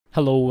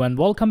Hello and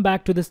welcome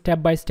back to the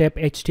step-by-step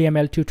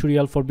HTML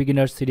tutorial for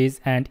beginners series,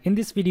 and in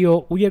this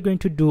video we are going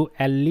to do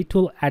a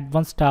little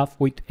advanced stuff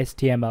with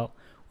HTML.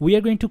 We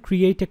are going to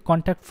create a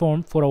contact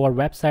form for our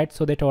website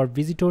so that our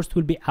visitors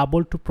will be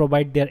able to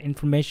provide their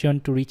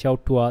information to reach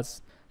out to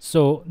us.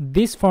 So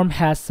this form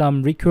has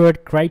some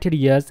required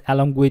criteria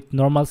along with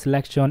normal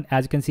selection.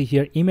 As you can see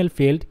here, email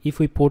field, if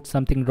we put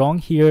something wrong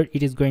here,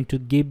 it is going to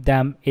give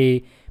them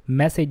a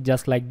message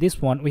just like this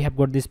one. We have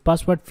got this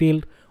password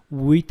field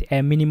with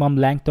a minimum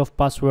length of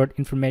password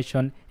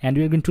information, and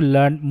we're going to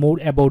learn more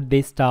about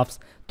these stuffs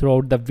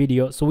throughout the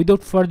video. So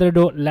without further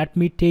ado, let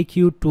me take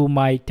you to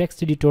my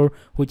text editor,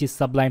 which is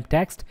Sublime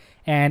Text,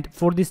 and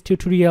for this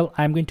tutorial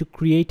I'm going to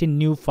create a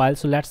new file.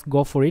 So let's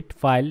go for it.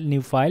 File,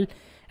 new file,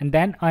 and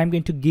then I'm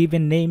going to give a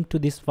name to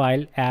this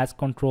file as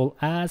Control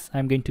S.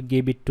 I'm going to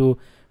give it to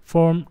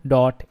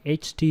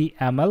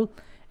form.html,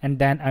 and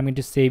then I'm going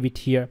to save it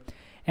here.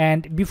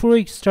 And before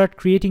we start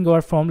creating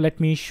our form, let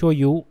me show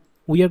you.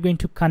 We are going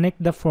to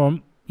connect the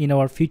form in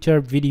our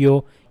future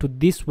video to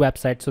this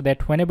website so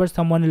that whenever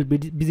someone will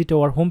visit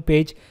our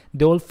homepage,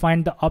 they will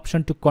find the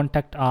option to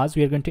contact us.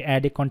 We are going to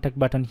add a contact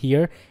button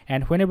here,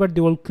 and whenever they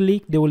will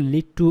click, they will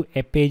lead to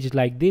a page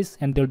like this,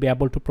 and they'll be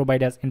able to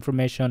provide us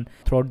information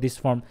throughout this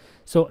form.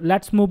 So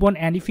let's move on.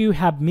 And if you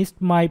have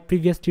missed my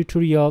previous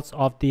tutorials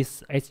of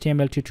this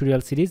HTML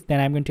tutorial series,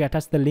 then I'm going to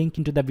attach the link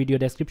into the video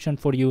description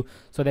for you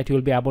so that you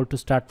will be able to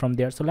start from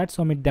there. So let's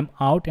omit them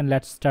out and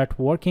let's start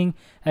working.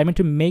 I'm going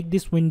to make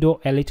this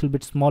window a little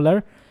bit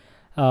smaller.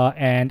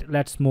 And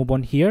let's move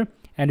on here,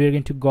 and we're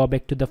going to go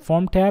back to the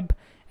form tab,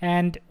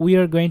 and we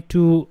are going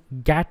to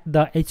get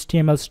the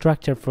HTML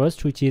structure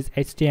first, which is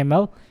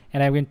HTML,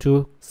 and I'm going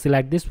to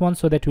select this one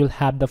so that we'll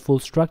have the full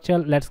structure.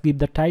 Let's give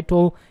the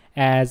title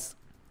as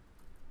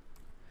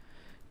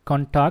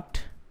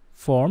contact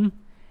form,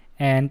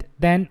 and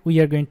then we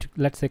are going to,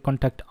 let's say,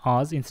 contact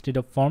us instead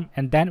of form,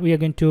 and then we are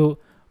going to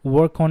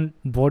work on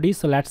body.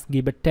 So let's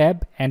give a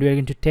tab, and we are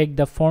going to take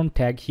the form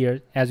tag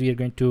here as we are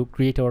going to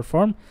create our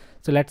form.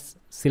 So let's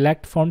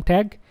select form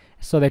tag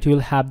so that you will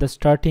have the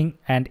starting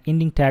and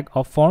ending tag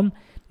of form.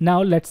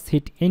 Now let's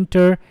hit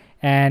enter,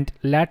 and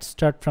let's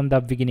start from the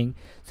beginning.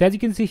 So as you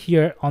can see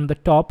here on the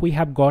top, we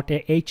have got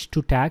a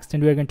h2 text,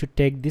 and we are going to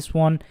take this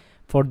one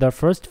for the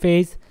first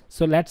phase.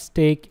 So let's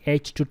take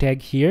h2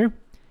 tag here,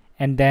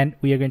 and then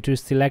we are going to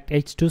select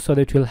h2 so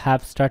that we'll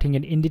have starting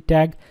and ending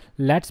tag.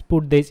 Let's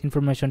put this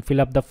information,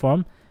 fill up the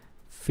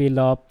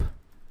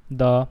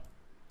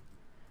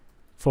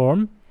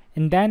form,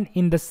 and then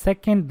in the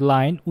second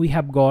line we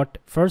have got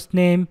first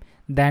name,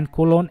 then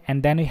colon,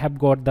 and then we have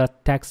got the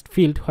text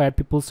field where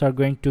people are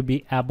going to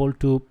be able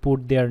to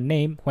put their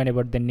name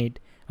whenever they need.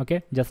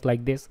 Okay, just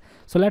like this.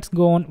 So let's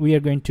go on. We are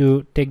going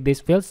to take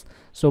these fields.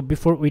 So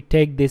before we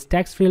take this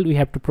text field, we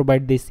have to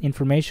provide this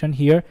information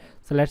here.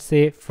 So let's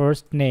say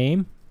first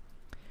name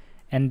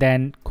and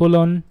then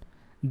colon.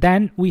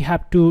 Then we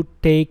have to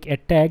take a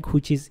tag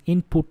which is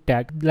input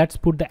tag. Let's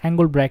put the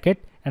angle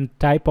bracket and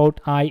type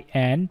out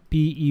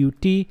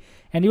INPUT,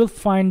 and you will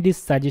find this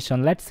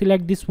suggestion. Let's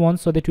select this one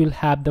so that we'll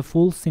have the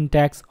full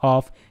syntax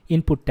of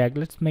input tag.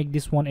 Let's make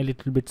this one a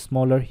little bit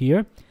smaller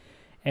here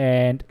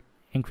and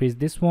increase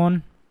this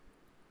one.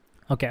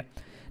 Okay,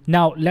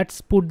 now let's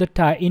put the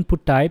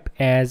input type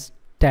as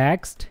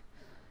text,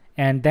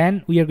 and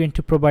then we are going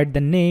to provide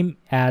the name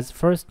as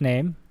first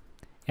name,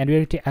 and we are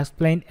going to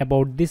explain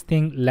about this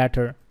thing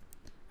later,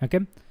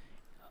 okay,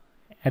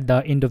 at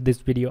the end of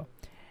this video.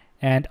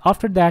 And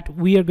after that,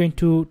 we are going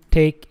to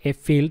take a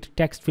field,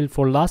 text field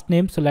for last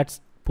name. So let's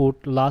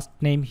put last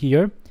name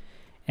here,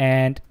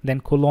 and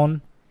then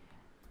colon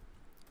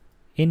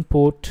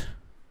input.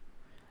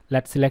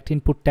 Let's select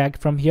input tag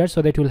from here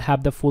so that we'll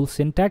have the full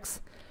syntax.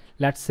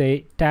 Let's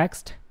say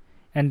text,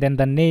 and then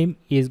the name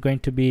is going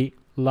to be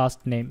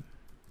last name,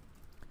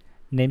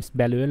 name's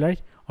value,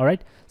 right? All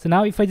right. So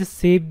now if I just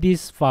save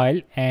this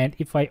file, and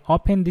if I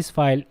open this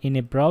file in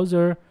a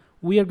browser,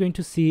 we are going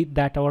to see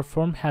that our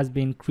form has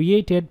been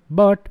created,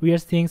 but we are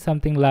seeing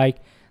something like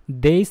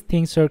these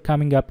things are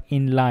coming up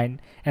in line,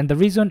 and the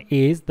reason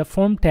is the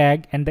form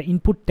tag and the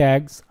input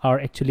tags are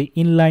actually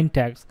inline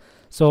tags,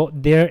 so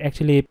they're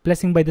actually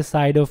placing by the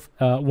side of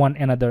one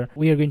another.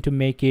 We are going to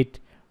make it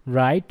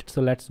right,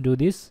 so let's do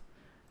this.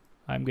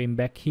 I'm going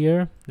back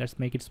here, let's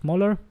make it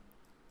smaller.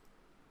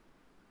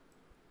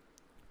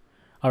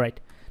 All right,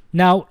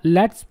 now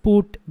let's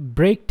put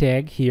break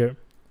tag here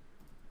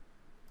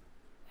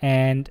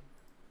and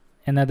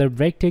another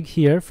break tag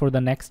here for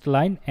the next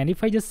line. And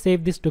if I just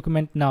save this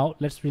document now,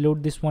 let's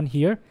reload this one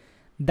here.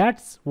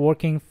 That's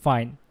working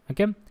fine,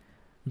 okay,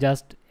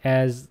 just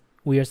as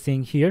we are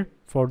seeing here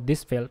for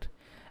this field.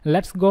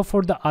 Let's go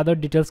for the other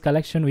details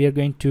collection. We are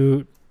going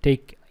to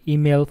take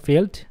email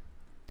field,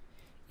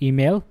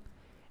 email,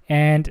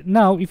 and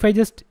now if I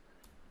just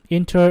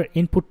enter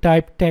input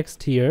type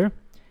text here,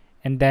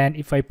 and then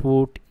if I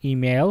put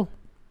email,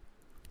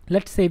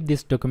 let's save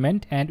this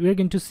document, and we're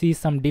going to see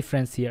some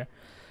difference here.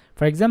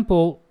 For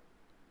example,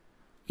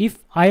 if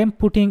I am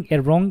putting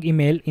a wrong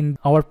email in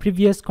our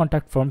previous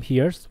contact form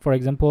here, for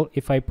example,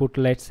 if I put,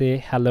 let's say,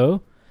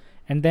 hello,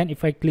 and then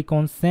if I click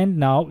on send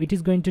now, it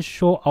is going to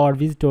show our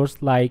visitors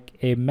like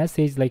a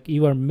message like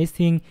you are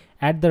missing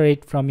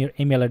 @ from your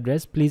email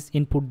address. Please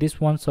input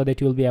this one so that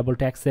you will be able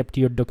to accept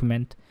your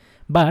document.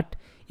 But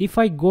if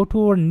I go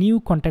to our new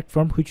contact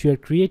form which we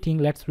are creating,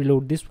 let's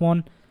reload this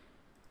one,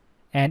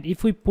 and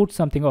if we put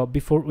something up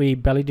before we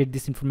validate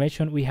this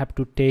information, we have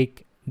to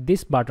take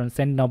this button,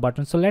 send now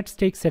button. So let's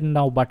take send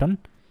now button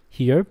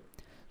here.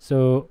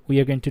 So we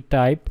are going to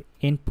type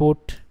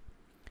input,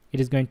 it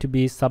is going to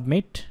be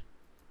submit,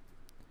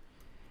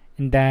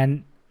 and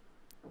then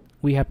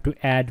we have to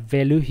add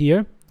value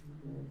here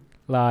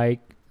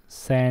like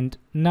send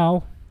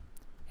now.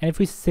 And if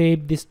we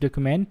save this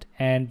document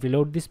and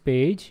reload this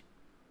page,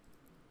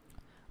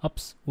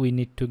 oops, we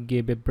need to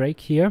give a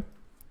break here.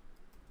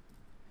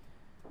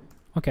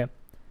 Okay,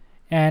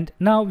 and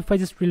now if I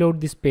just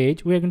reload this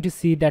page, we are going to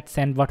see that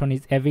send button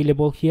is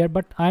available here,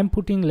 but I'm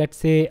putting, let's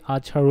say,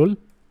 Azharul,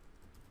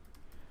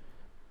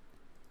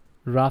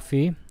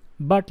 Rafy,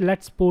 but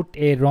let's put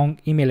a wrong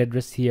email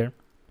address here,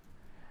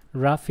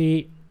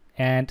 Rafy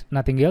and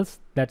nothing else.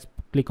 Let's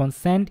click on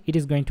send. It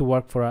is going to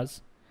work for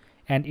us,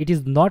 and it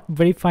is not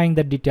verifying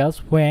the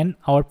details when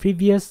our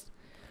previous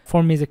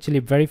form is actually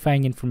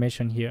verifying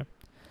information here.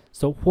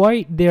 So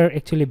why they're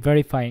actually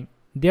verifying?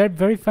 They are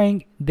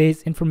verifying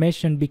this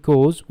information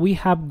because we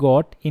have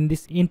got in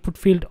this input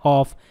field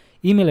of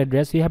email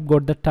address, we have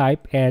got the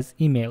type as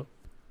email.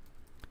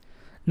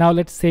 Now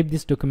let's save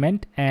this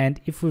document, and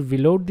if we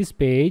reload this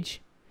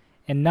page,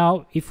 and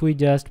now if we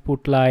just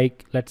put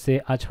like, let's say,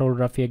 Azharul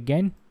Rafy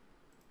again,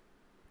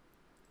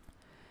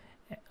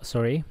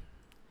 sorry,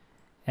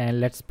 and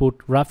let's put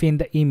Rafy in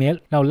the email.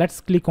 Now let's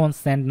click on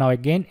send now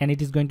again, and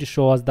it is going to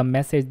show us the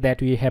message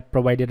that we have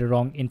provided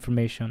wrong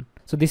information.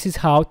 So this is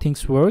how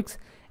things works.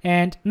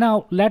 And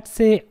now let's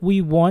say we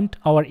want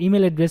our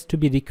email address to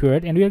be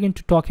required, and we are going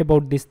to talk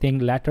about this thing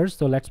later.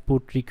 So let's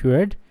put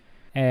required,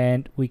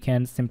 and we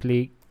can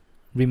simply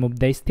remove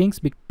these things.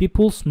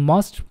 People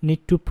must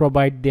need to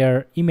provide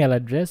their email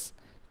address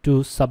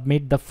to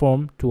submit the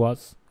form to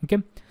us.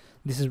 Okay,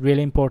 this is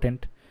really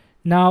important.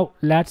 Now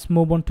let's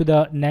move on to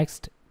the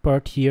next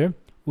part here.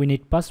 We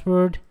need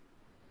password.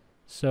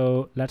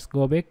 So let's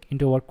go back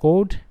into our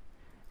code,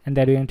 and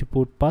then we're going to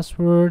put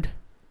password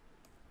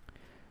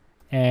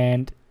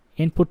and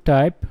input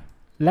type.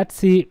 Let's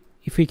see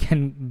if we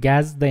can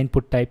guess the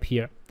input type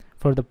here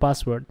for the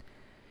password.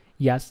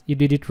 Yes, you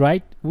did it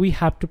right. We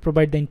have to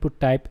provide the input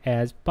type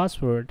as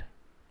password.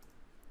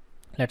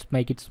 Let's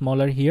make it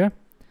smaller here.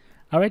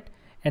 All right,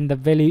 and the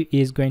value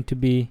is going to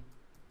be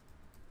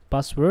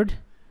password,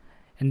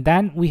 and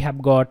then we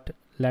have got,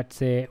 let's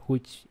say,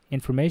 which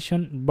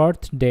information,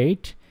 birth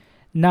date.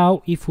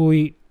 Now if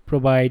we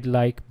provide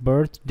like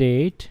birth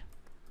date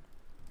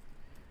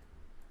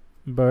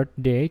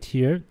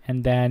here,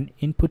 and then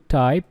input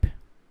type,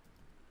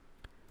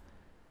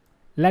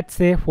 let's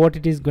say what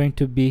it is going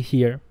to be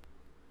here.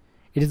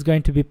 It is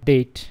going to be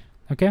date.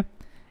 Okay,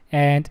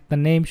 and the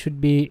name should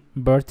be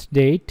birth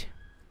date,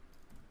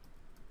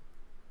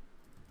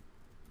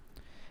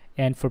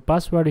 and for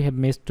password we have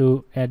missed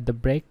to add the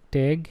break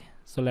tag,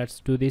 so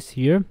let's do this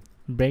here,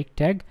 break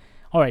tag.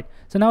 All right,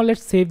 so now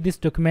let's save this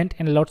document,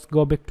 and let's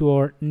go back to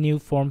our new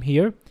form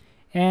here,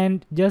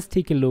 and just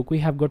take a look. We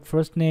have got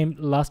first name,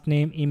 last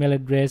name, email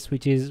address,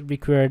 which is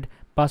required,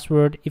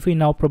 password. If we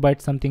now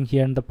provide something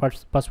here in the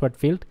password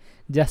field,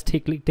 just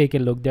take a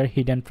look. They're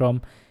hidden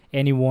from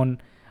any one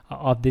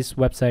of this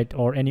website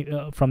or any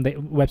from the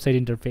website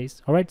interface.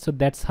 All right, so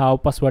that's how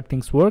password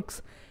things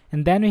works.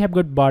 And then we have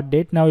got birth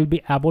date. Now you'll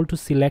be able to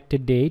select a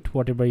date,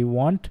 whatever you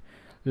want.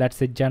 Let's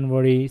say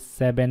January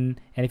 7,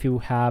 and if you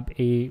have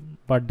a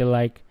birthday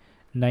like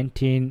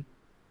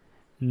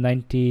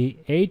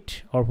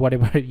 1998 or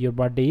whatever your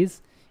birthday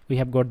is, we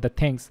have got the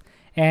things.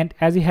 And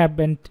as you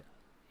haven't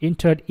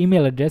entered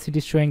email address, it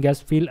is showing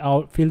us fill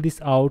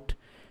this out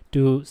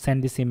to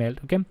send this email.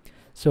 Okay,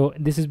 so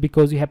this is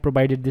because you have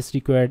provided this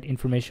required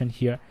information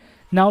here.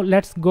 Now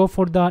let's go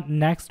for the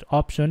next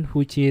option,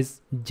 which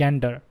is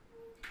gender.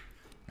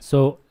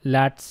 So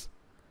let's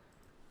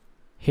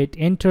hit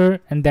enter,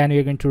 and then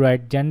we're going to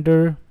write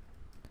gender,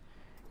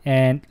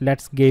 and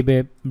let's give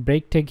a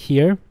break tag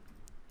here,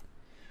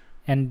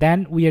 and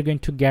then we are going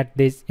to get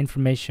this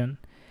information.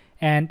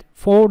 And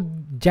for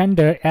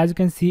gender, as you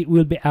can see,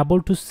 we'll be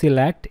able to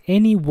select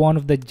any one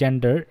of the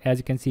gender. As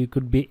you can see, it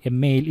could be a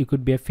male, it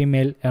could be a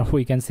female, and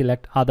we can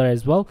select other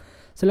as well.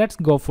 So let's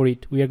go for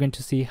it. We are going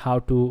to see how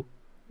to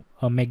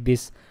make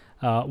this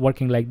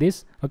working like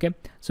this. Okay,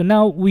 so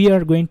now we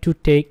are going to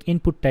take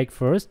input type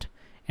first,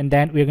 and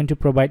then we are going to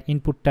provide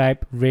input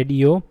type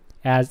radio.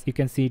 As you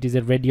can see, it is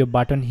a radio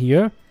button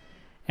here,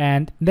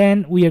 and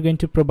then we are going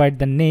to provide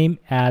the name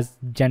as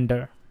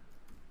gender.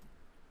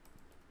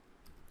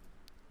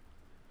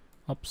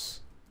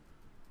 Oops,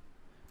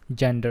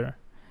 gender,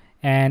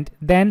 and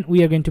then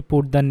we are going to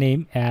put the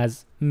name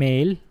as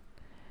male,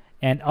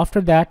 and after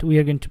that we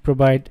are going to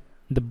provide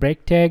the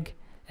break tag.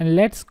 And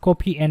let's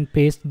copy and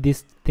paste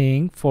this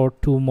thing for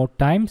 2 more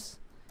times,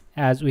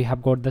 as we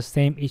have got the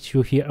same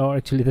issue here, or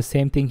actually the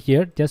same thing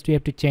here. Just we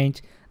have to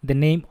change the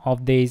name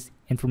of this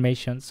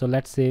information. So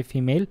let's say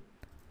female,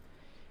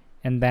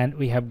 and then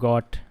we have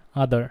got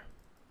other.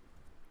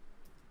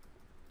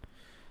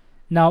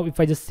 Now if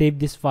I just save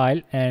this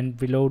file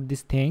and reload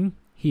this thing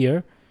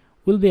here,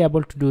 we'll be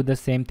able to do the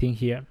same thing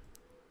here.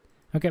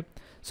 Okay,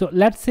 so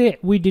let's say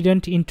we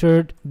didn't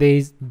enter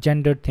these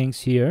gender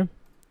things here,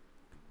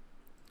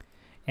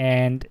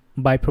 and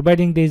by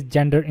providing this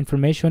gender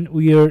information,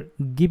 we are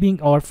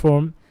giving our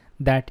form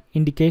that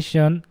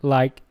indication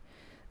like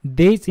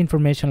this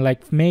information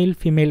like male,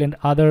 female, and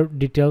other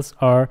details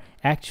are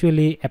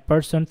actually a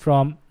person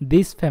from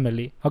this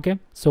family. Okay,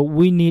 so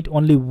we need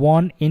only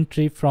one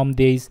entry from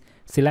these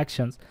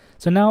selections.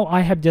 So now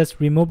I have just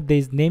removed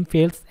these name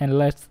fields, and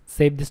let's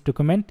save this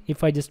document.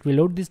 If I just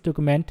reload this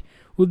document,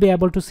 we'll be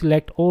able to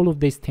select all of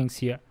these things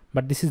here,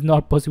 but this is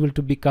not possible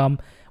to become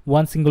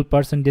one single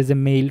person. There's a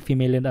male,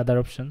 female, and other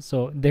options,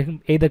 so they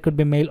either could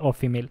be male or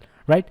female,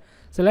 right?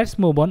 So let's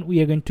move on.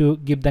 We are going to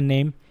give the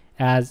name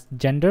as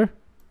gender,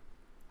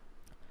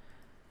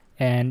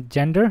 and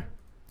gender,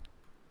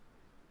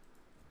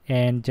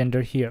 and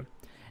gender here.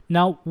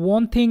 Now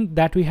one thing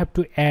that we have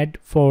to add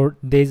for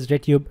these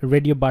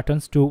radio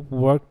buttons to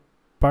work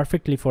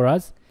perfectly for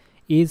us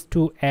is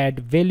to add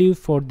value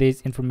for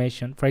this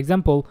information. For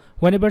example,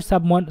 whenever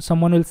someone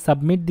will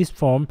submit this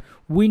form,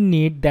 we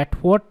need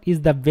that what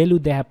is the value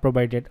they have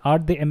provided. Are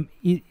they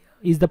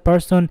is the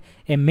person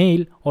a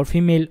male or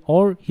female,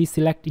 or he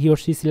or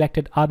she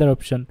selected other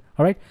option?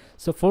 All right,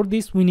 so for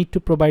this we need to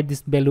provide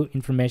this value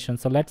information.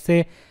 So let's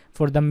say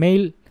for the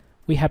male,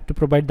 we have to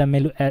provide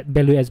the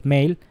value as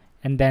male,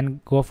 and then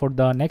go for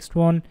the next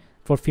one.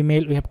 For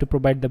female, we have to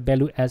provide the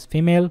value as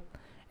female,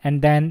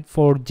 and then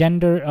for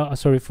gender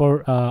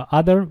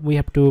other, we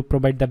have to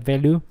provide the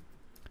value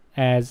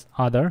as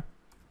other.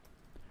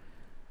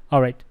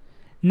 All right,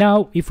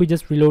 now if we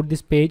just reload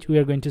this page, we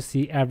are going to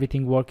see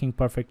everything working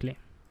perfectly.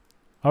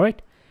 All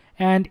right,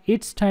 and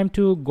it's time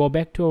to go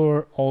back to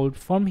our old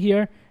form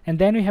here, and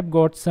then we have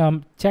got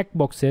some check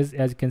boxes,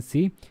 as you can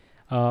see,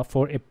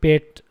 for a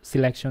pet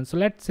selection. So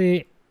let's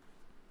say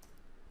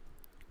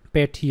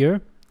pet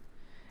here,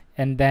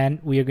 and then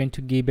we are going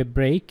to give a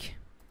break.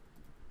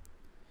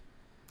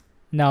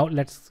 Now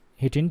let's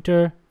hit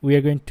enter. We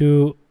are going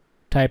to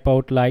type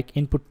out like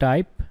input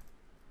type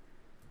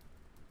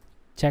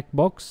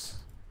checkbox,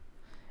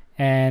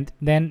 and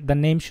then the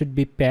name should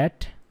be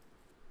pet,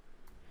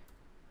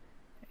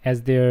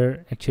 as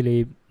they're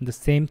actually the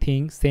same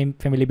thing, same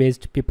family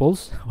based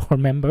peoples or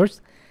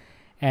members.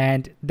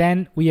 And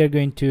then we are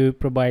going to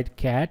provide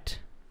cat,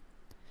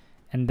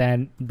 and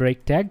then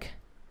break tag.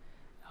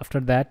 After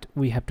that,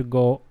 we have to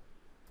go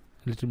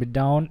a little bit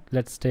down.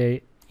 Let's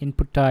say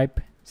input type,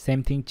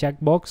 same thing,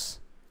 checkbox,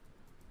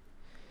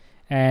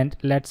 and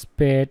let's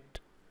pet.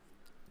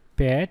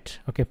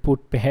 Okay,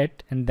 put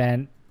pet, and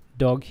then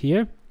dog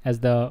here as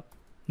the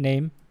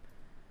name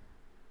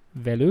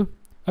value.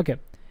 Okay,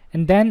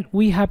 and then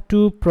we have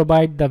to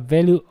provide the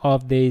value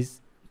of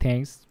these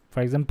things.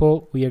 For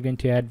example, we are going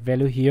to add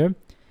value here,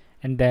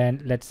 and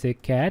then let's say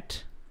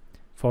cat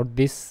for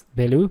this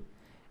value,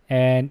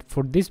 and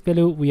for this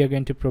value we are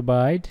going to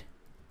provide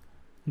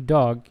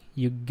dog.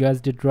 You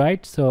guessed it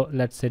right, so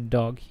let's say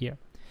dog here.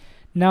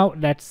 Now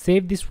let's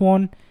save this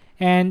one,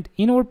 and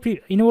in our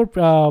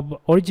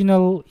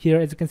original here,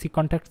 as you can see,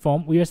 contact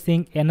form, we are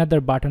seeing another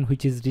button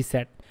which is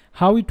reset.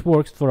 How it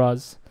works for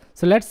us: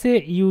 so let's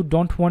say you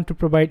don't want to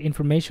provide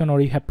information, or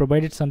you have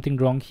provided something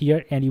wrong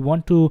here, and you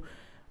want to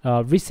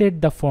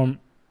reset the form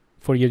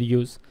for your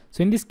use.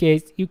 So in this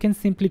case, you can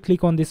simply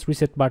click on this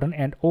reset button,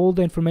 and all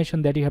the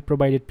information that you have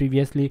provided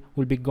previously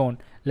will be gone.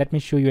 Let me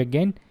show you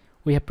again.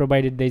 We have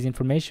provided this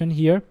information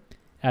here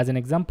as an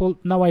example.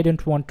 Now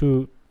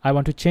I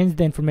want to change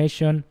the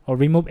information or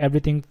remove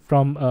everything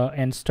from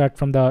and start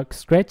from the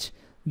scratch.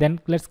 Then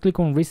let's click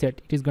on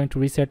reset. It is going to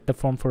reset the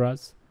form for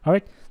us. All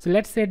right, so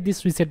let's set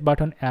this reset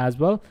button as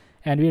well,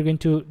 and we are going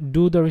to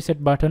do the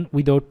reset button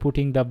without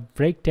putting the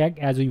break tag,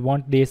 as we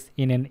want this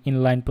in an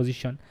inline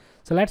position.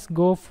 So let's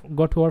go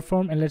to our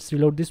form, and let's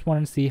reload this one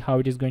and see how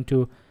it is going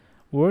to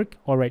work.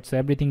 All right, so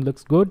everything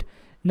looks good.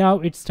 Now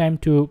it's time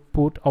to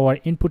put our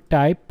input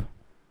type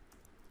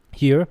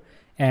here,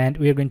 and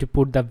we are going to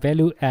put the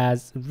value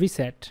as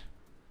reset,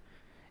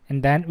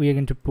 and then we are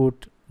going to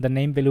put the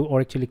name value,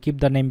 or actually keep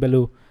the name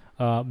value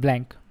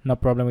blank. No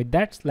problem with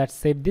that. Let's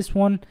save this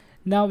one.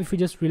 Now if we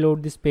just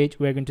reload this page,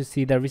 we are going to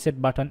see the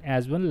reset button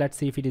as well. Let's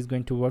see if it is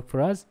going to work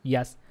for us.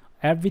 Yes,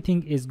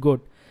 everything is good.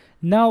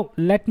 Now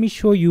let me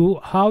show you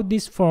how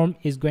this form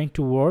is going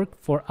to work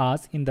for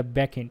us in the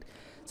backend.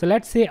 So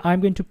let's say I'm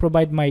going to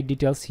provide my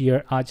details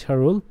here,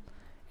 Azharul,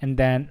 and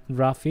then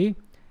Rafy,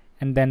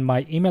 and then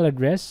my email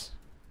address,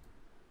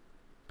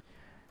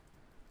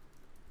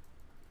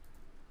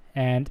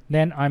 and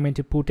then I'm going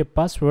to put a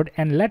password.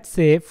 And let's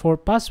say for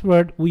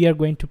password, we are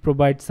going to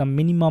provide some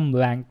minimum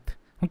length.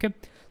 Okay,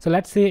 so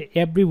let's say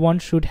everyone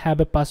should have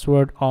a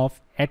password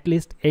of at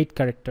least 8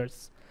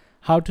 characters.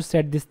 How to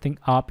set this thing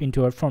up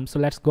into our form? So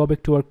let's go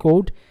back to our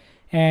code,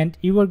 and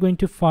you are going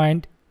to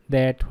find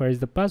that, where is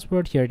the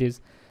password? Here it is.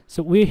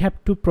 So we have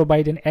to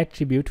provide an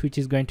attribute which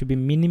is going to be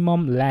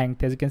minimum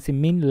length, as you can see,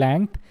 min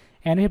length,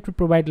 and we have to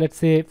provide, let's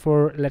say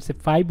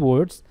 5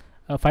 words,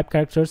 5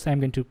 characters.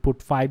 I'm going to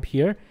put 5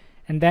 here,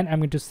 and then I'm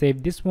going to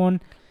save this one.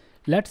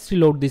 Let's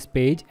reload this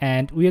page,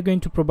 and we are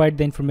going to provide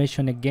the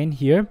information again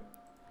here.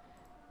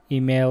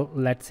 Email,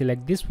 let's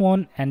select this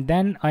one, and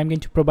then I'm going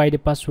to provide a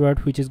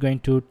password which is going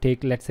to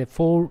take, let's say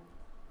 4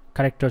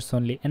 characters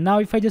only. And now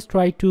if I just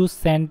try to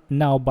send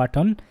now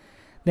button,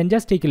 then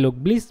just take a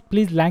look.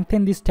 Please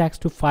lengthen this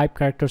text to 5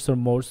 characters or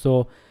more.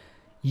 So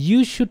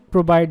you should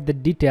provide the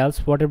details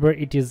whatever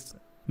it is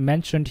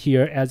mentioned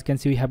here. As you can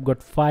see, we have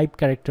got 5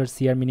 characters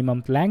here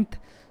minimum length,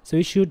 so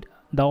you should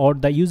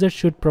the user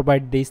should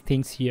provide these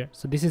things here.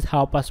 So this is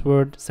how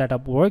password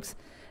setup works.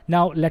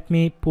 Now let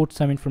me put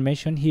some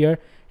information here,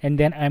 and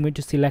then I'm going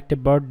to select a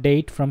birth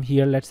date from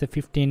here, let's say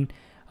 15,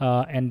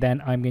 and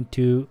then I'm going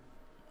to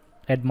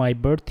add my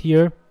birth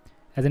here.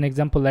 As an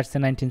example, let's say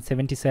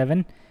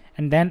 1977,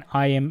 and then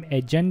I am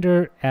a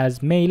gender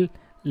as male,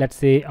 let's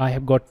say I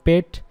have got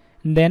pet,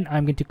 and then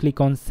I'm going to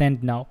click on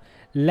send now.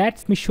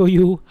 Let me show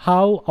you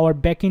how our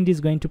backend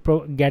is going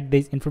to get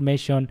this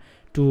information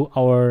to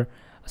our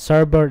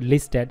server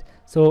listed.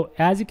 So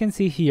as you can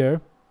see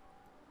here,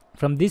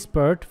 from this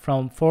part,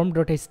 from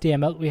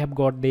form.html, we have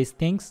got these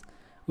things.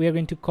 We are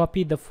going to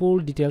copy the full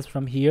details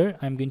from here.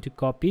 I'm going to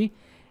copy,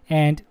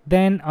 and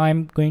then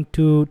I'm going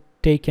to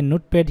take a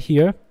notepad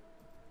here.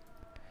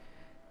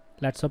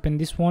 Let's open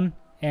this one,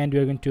 and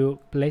we're going to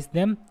place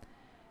them.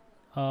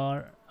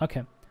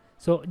 Okay,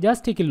 so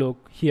just take a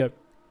look here.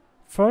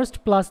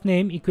 First plus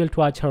name equal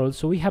to Azharul.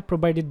 So we have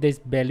provided these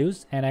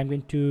values, and I'm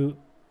going to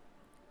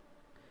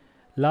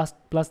last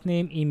plus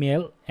name,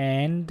 email,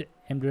 and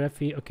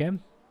Rafy. Okay,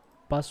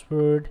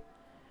 password,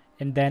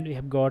 and then we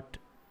have got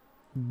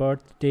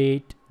birth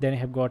date, then we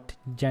have got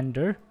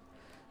gender.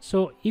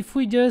 So if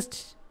we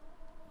just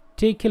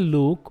take a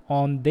look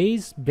on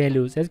these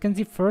values, as you can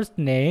see, first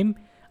name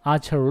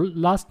Azharul,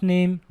 last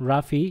name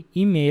Rafy,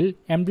 email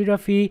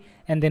Rafy,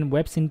 and then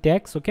web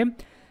syntax, okay,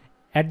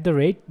 @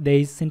 there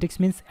is syntax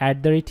means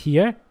 @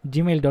 here,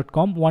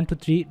 gmail.com,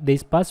 123, there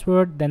is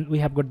password, then we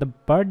have got the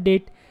birth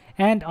date,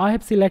 and I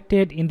have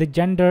selected in the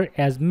gender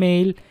as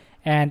male,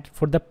 and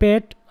for the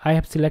pet I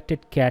have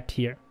selected cat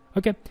here.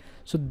 Okay,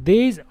 so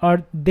these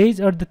are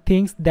the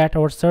things that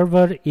our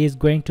server is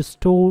going to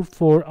store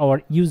for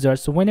our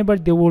users. So whenever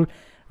they will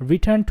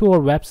return to our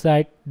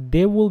website,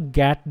 they will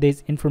get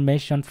this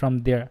information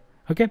from there.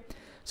 Okay,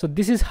 so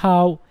this is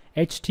how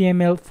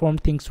HTML form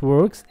things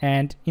works,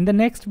 and in the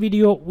next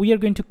video we are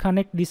going to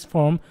connect this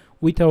form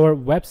with our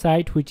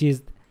website, which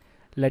is,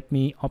 let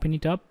me open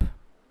it up,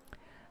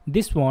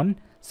 this one,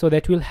 so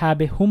that we'll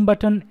have a home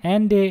button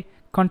and a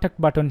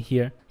contact button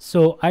here.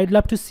 So I'd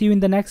love to see you in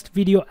the next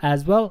video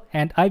as well,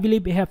 and I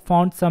believe you have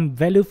found some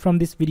value from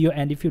this video,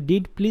 and if you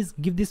did, please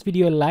give this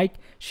video a like,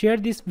 share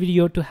this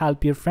video to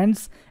help your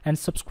friends, and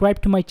subscribe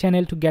to my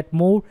channel to get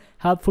more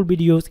helpful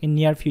videos in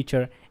near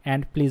future.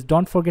 And please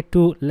don't forget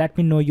to let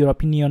me know your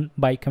opinion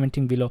by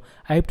commenting below.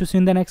 I hope to see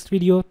you in the next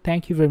video.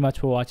 Thank you very much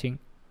for watching.